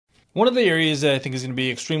One of the areas that I think is going to be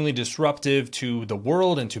extremely disruptive to the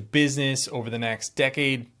world and to business over the next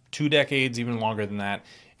decade, 2 decades, even longer than that,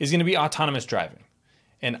 is going to be autonomous driving.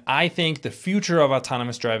 And I think the future of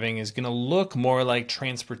autonomous driving is going to look more like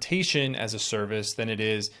transportation as a service than it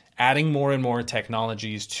is adding more and more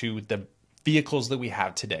technologies to the vehicles that we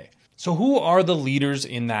have today. So who are the leaders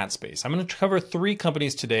in that space? I'm going to cover 3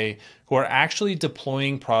 companies today who are actually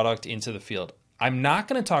deploying product into the field. I'm not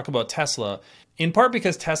going to talk about Tesla, in part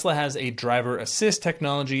because Tesla has a driver assist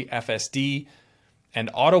technology, FSD, and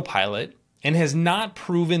autopilot, and has not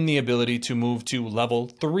proven the ability to move to level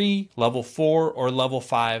 3, level 4, or level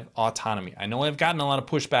 5 autonomy. I know I've gotten a lot of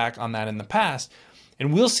pushback on that in the past,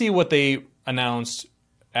 and we'll see what they announced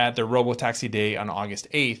at their Robotaxi Day on August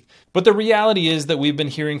 8th. But the reality is that we've been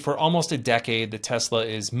hearing for almost a decade that Tesla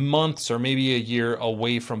is months or maybe a year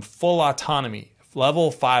away from full autonomy, level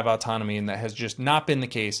 5 autonomy, and that has just not been the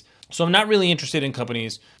case. So I'm not really interested in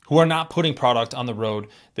companies who are not putting product on the road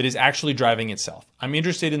that is actually driving itself. I'm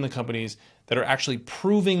interested in the companies that are actually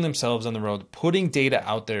proving themselves on the road, putting data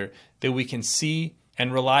out there that we can see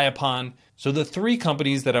and rely upon. So the 3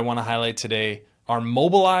 companies that I want to highlight today are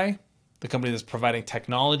Mobileye, the company that's providing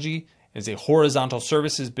technology, is a horizontal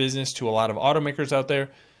services business to a lot of automakers out there,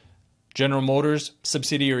 General Motors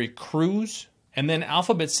subsidiary Cruise, and then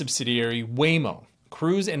Alphabet subsidiary Waymo.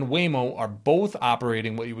 Cruise and Waymo are both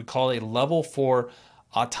operating what you would call a level 4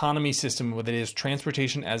 autonomy system that is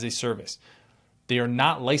transportation as a service. They are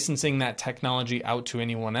not licensing that technology out to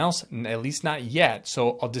anyone else, at least not yet.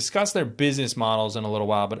 So I'll discuss their business models in a little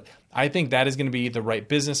while, but I think that is going to be the right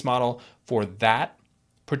business model for that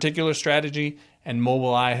particular strategy, and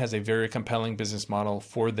Mobileye has a very compelling business model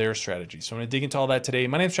for their strategy. So I'm going to dig into all that today.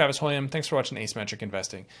 My name is Travis Hoium. Thanks for watching Asymmetric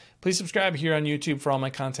Investing. Please subscribe here on YouTube for all my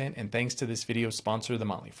content, and thanks to this video sponsor, The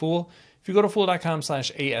Motley Fool. If you go to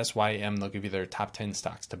fool.com/ASYM, they'll give you their top 10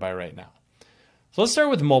 stocks to buy right now. So let's start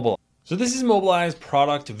with Mobileye. So this is Mobileye's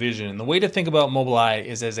product vision. And the way to think about Mobileye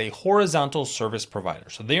is as a horizontal service provider.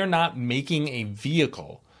 So they are not making a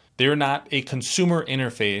vehicle. They are not a consumer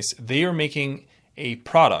interface. They are making a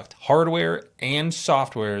product, hardware and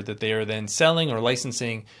software, that they are then selling or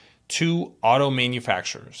licensing to auto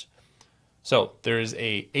manufacturers. So there is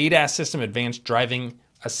a ADAS system, advanced driving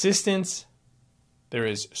assistance. There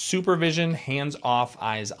is supervision, hands off,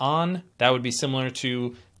 eyes on. That would be similar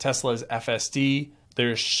to Tesla's FSD.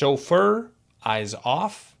 There's chauffeur, eyes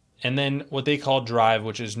off, and then what they call drive,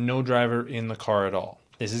 which is no driver in the car at all.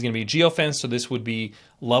 This is going to be geofence, so this would be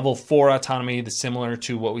level 4 autonomy, similar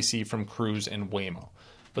to what we see from Cruise and Waymo.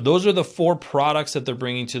 But those are the 4 products that they're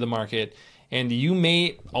bringing to the market, and you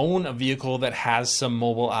may own a vehicle that has some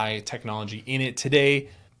Mobileye technology in it today.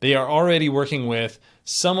 They are already working with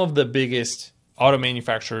some of the biggest auto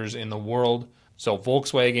manufacturers in the world. So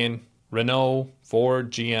Volkswagen, Renault,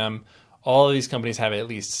 Ford, GM, all of these companies have at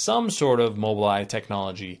least some sort of Mobileye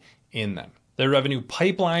technology in them. Their revenue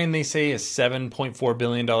pipeline, they say, is $7.4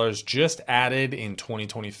 billion just added in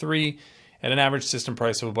 2023 at an average system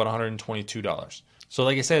price of about $122. So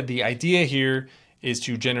like I said, the idea here is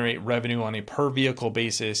to generate revenue on a per vehicle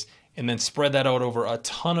basis and then spread that out over a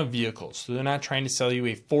ton of vehicles. So they're not trying to sell you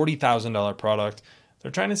a $40,000 product.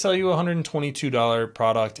 They're trying to sell you a $122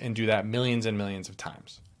 product and do that millions and millions of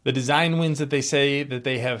times. The design wins that they say that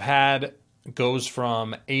they have had goes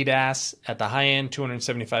from ADAS at the high end,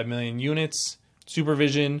 275 million units,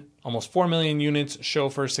 supervision, almost 4 million units,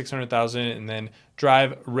 chauffeur, 600,000, and then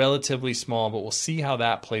drive, relatively small, but we'll see how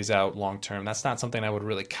that plays out long term. That's not something I would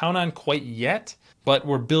really count on quite yet, but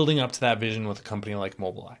we're building up to that vision with a company like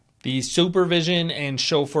Mobileye. The supervision and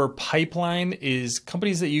chauffeur pipeline is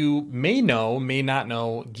companies that you may know, may not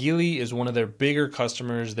know. Geely is one of their bigger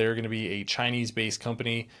customers. They're going to be a Chinese-based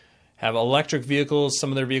company, have electric vehicles. Some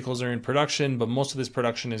of their vehicles are in production, but most of this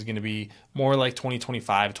production is going to be more like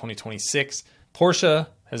 2025, 2026. Porsche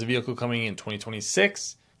has a vehicle coming in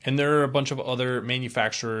 2026, and there are a bunch of other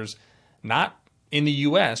manufacturers, not in the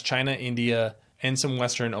US, China, India, and some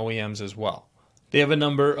Western OEMs as well. They have a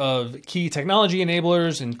number of key technology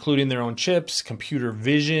enablers, including their own chips, computer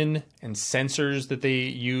vision, and sensors that they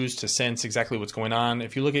use to sense exactly what's going on.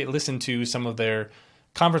 If you listen to some of their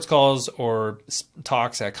conference calls or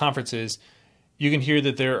talks at conferences, you can hear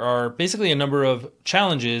that there are basically a number of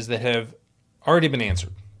challenges that have already been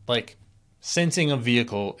answered. Like sensing a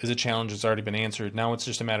vehicle is a challenge that's already been answered. Now it's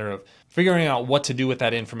just a matter of figuring out what to do with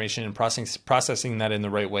that information and processing that in the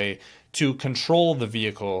right way to control the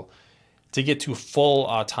vehicle to get to full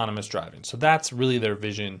autonomous driving. So that's really their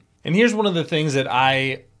vision. And here's one of the things that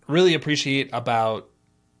I really appreciate about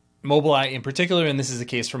Mobileye in particular, and this is the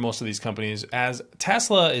case for most of these companies, as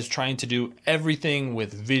Tesla is trying to do everything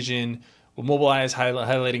with vision, what Mobileye is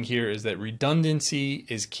highlighting here is that redundancy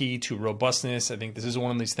is key to robustness. I think this is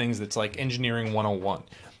one of these things that's like engineering 101.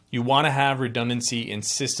 You want to have redundancy in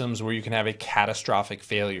systems where you can have a catastrophic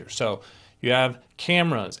failure. So you have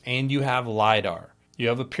cameras and you have LiDAR. You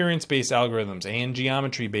have appearance-based algorithms and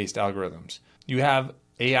geometry-based algorithms. You have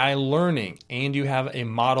AI learning and you have a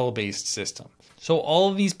model-based system. So all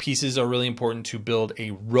of these pieces are really important to build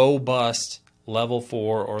a robust level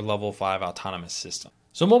 4 or level 5 autonomous system.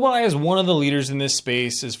 So Mobileye is one of the leaders in this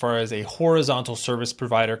space as far as a horizontal service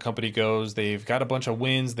provider company goes. They've got a bunch of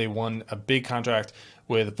wins. They won a big contract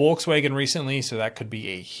with Volkswagen recently, so that could be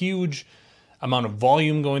a huge amount of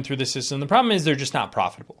volume going through the system. The problem is they're just not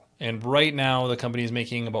profitable. And right now the company is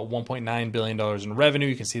making about $1.9 billion in revenue.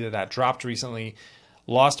 You can see that dropped recently,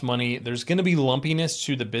 lost money. There's going to be lumpiness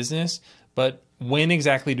to the business, but when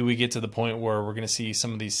exactly do we get to the point where we're going to see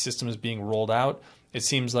some of these systems being rolled out? It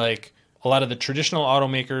seems like a lot of the traditional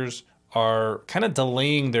automakers are kind of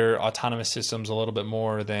delaying their autonomous systems a little bit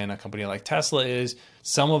more than a company like Tesla is.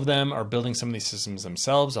 Some of them are building some of these systems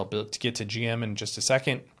themselves. I'll get to GM in just a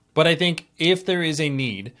second. But I think if there is a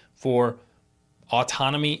need for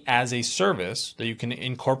autonomy as a service that you can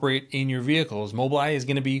incorporate in your vehicles, Mobileye is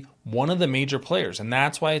going to be one of the major players. And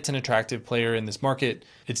that's why it's an attractive player in this market.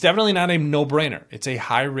 It's definitely not a no-brainer. It's a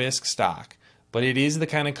high-risk stock. But it is the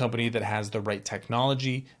kind of company that has the right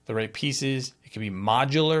technology, the right pieces. It can be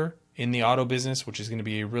modular in the auto business, which is going to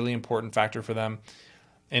be a really important factor for them.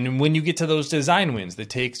 And when you get to those design wins, it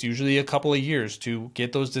takes usually a couple of years to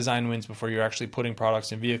get those design wins before you're actually putting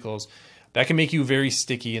products in vehicles. That can make you very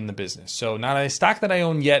sticky in the business. So not a stock that I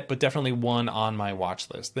own yet, but definitely one on my watch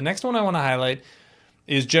list. The next one I want to highlight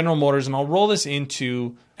is General Motors, and I'll roll this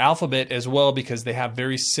into Alphabet as well because they have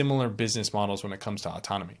very similar business models when it comes to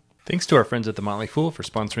autonomy. Thanks to our friends at The Motley Fool for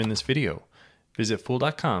sponsoring this video. Visit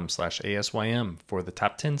fool.com/ASYM for the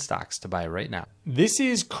top 10 stocks to buy right now. This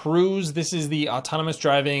is Cruise. This is the autonomous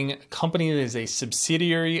driving company that is a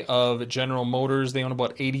subsidiary of General Motors. They own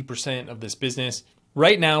about 80% of this business.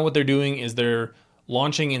 Right now, what they're doing is they're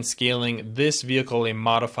launching and scaling this vehicle, a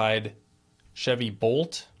modified Chevy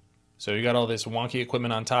Bolt. So you got all this wonky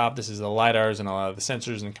equipment on top. This is the LiDARs and a lot of the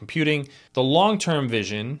sensors and computing. The long-term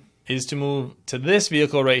vision is to move to this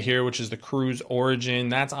vehicle right here, which is the Cruise Origin.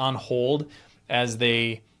 That's on hold as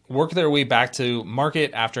they work their way back to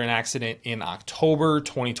market after an accident in October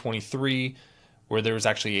 2023, where there was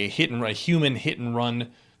actually a human hit and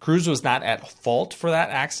run. Cruise was not at fault for that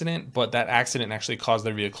accident, but that accident actually caused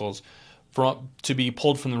their vehicles to be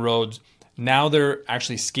pulled from the roads. Now they're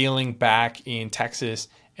actually scaling back in Texas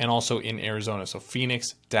and also in Arizona. So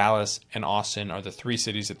Phoenix, Dallas, and Austin are the 3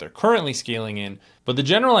 cities that they're currently scaling in. But the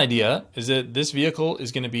general idea is that this vehicle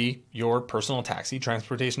is going to be your personal taxi,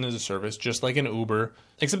 transportation as a service, just like an Uber,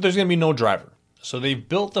 except there's going to be no driver. So they've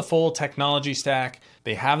built the full technology stack.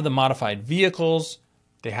 They have the modified vehicles.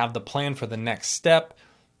 They have the plan for the next step.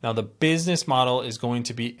 Now the business model is going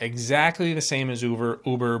to be exactly the same as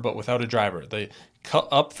Uber, but without a driver. The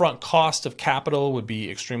upfront cost of capital would be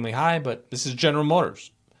extremely high, but this is General Motors.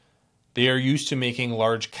 They are used to making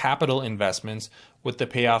large capital investments with the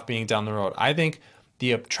payoff being down the road. I think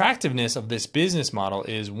the attractiveness of this business model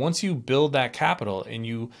is once you build that capital and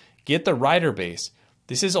you get the rider base,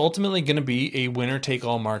 this is ultimately going to be a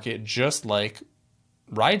winner-take-all market just like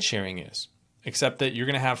ride sharing is, except that you're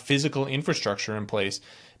going to have physical infrastructure in place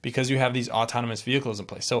because you have these autonomous vehicles in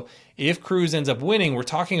place. So if Cruise ends up winning, we're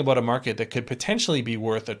talking about a market that could potentially be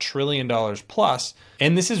worth $1 trillion plus.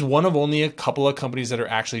 And this is one of only a couple of companies that are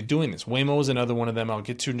actually doing this. Waymo is another one of them I'll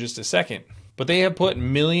get to in just a second. But they have put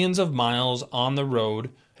millions of miles on the road,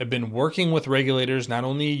 have been working with regulators, not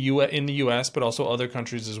only in the US, but also other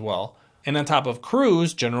countries as well. And on top of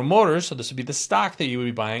Cruise, General Motors, so this would be the stock that you would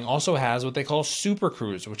be buying, also has what they call Super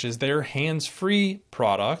Cruise, which is their hands-free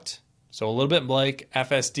product. So a little bit like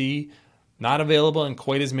FSD, not available in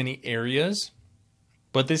quite as many areas,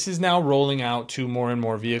 but this is now rolling out to more and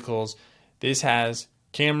more vehicles. This has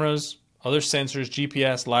cameras, other sensors,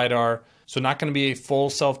 GPS, LiDAR, so not going to be a full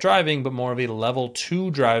self-driving, but more of a level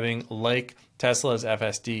 2 driving like Tesla's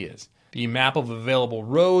FSD is. The map of available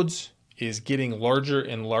roads is getting larger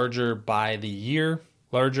and larger by the year,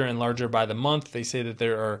 larger and larger by the month. They say that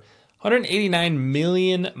there are 189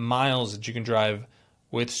 million miles that you can drive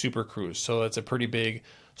with Super Cruise. So that's a pretty big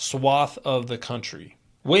swath of the country.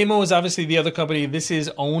 Waymo is obviously the other company. This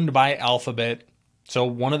is owned by Alphabet. So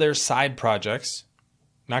one of their side projects,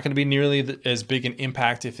 not going to be nearly as big an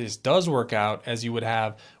impact if this does work out as you would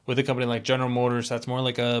have with a company like General Motors. That's more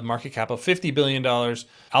like a market cap of $50 billion.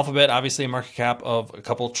 Alphabet, obviously a market cap of a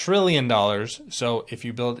couple $1 trillion. So if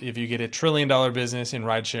you get $1 trillion business in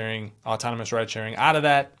ride sharing, autonomous ride sharing out of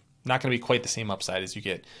that, not going to be quite the same upside as you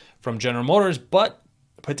get from General Motors, but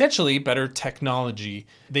potentially better technology.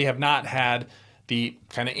 They have not had the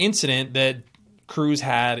kind of incident that Cruise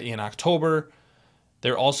had in October.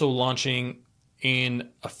 They're also launching in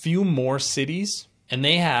a few more cities, and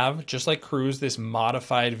they have, just like Cruise, this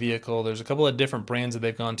modified vehicle. There's a couple of different brands that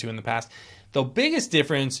they've gone to in the past. The biggest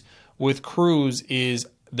difference with Cruise is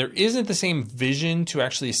there isn't the same vision to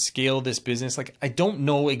actually scale this business. Like, I don't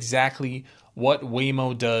know exactly what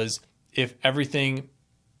Waymo does if everything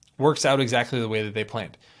works out exactly the way that they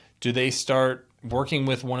planned. Do they start working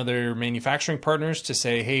with one of their manufacturing partners to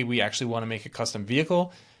say, hey, we actually want to make a custom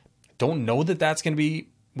vehicle? Don't know that that's going to be,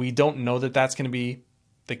 we don't know that that's going to be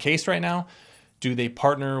the case right now. Do they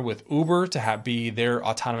partner with Uber to be their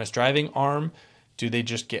autonomous driving arm? Do they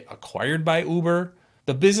just get acquired by Uber?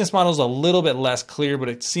 The business model is a little bit less clear, but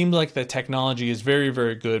it seems like the technology is very,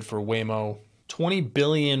 very good for Waymo. 20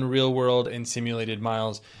 billion real world and simulated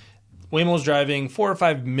miles. Waymo's driving 4 or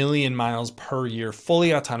 5 million miles per year,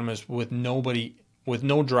 fully autonomous with no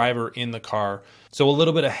driver in the car. So a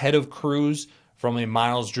little bit ahead of Cruise from a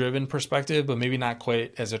miles driven perspective, but maybe not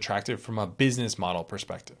quite as attractive from a business model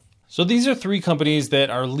perspective. So these are three companies that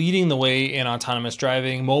are leading the way in autonomous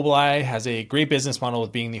driving. Mobileye has a great business model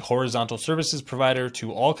with being the horizontal services provider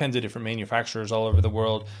to all kinds of different manufacturers all over the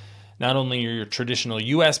world. Not only your traditional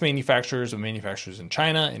US manufacturers, but manufacturers in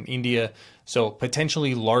China and India. So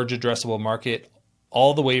potentially large addressable market,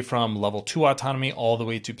 all the way from level 2 autonomy all the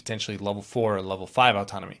way to potentially level 4 or level 5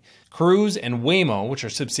 autonomy. Cruise and Waymo, which are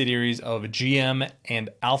subsidiaries of GM and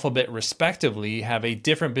Alphabet respectively, have a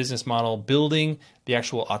different business model, building the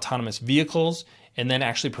actual autonomous vehicles and then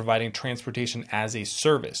actually providing transportation as a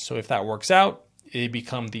service. So if that works out, they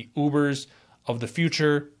become the Ubers of the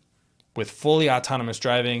future with fully autonomous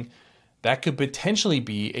driving. That could potentially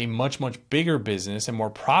be a much, much bigger business and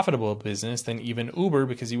more profitable business than even Uber,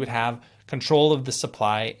 because you would have control of the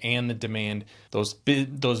supply and the demand. Those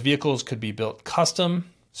vehicles could be built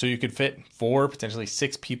custom, so you could fit 4, potentially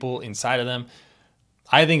 6 people inside of them.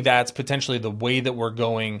 I think that's potentially the way that we're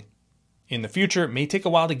going in the future. It may take a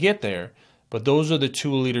while to get there, but those are the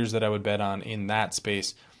two leaders that I would bet on in that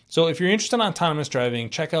space. So if you're interested in autonomous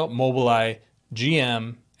driving, check out Mobileye,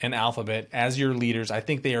 GM, and Alphabet as your leaders. I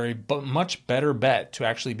think they are a much better bet to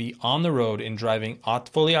actually be on the road and driving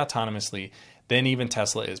fully autonomously than even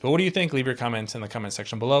Tesla is. But what do you think? Leave your comments in the comment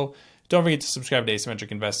section below. Don't forget to subscribe to Asymmetric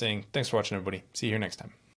Investing. Thanks for watching, everybody. See you here next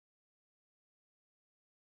time.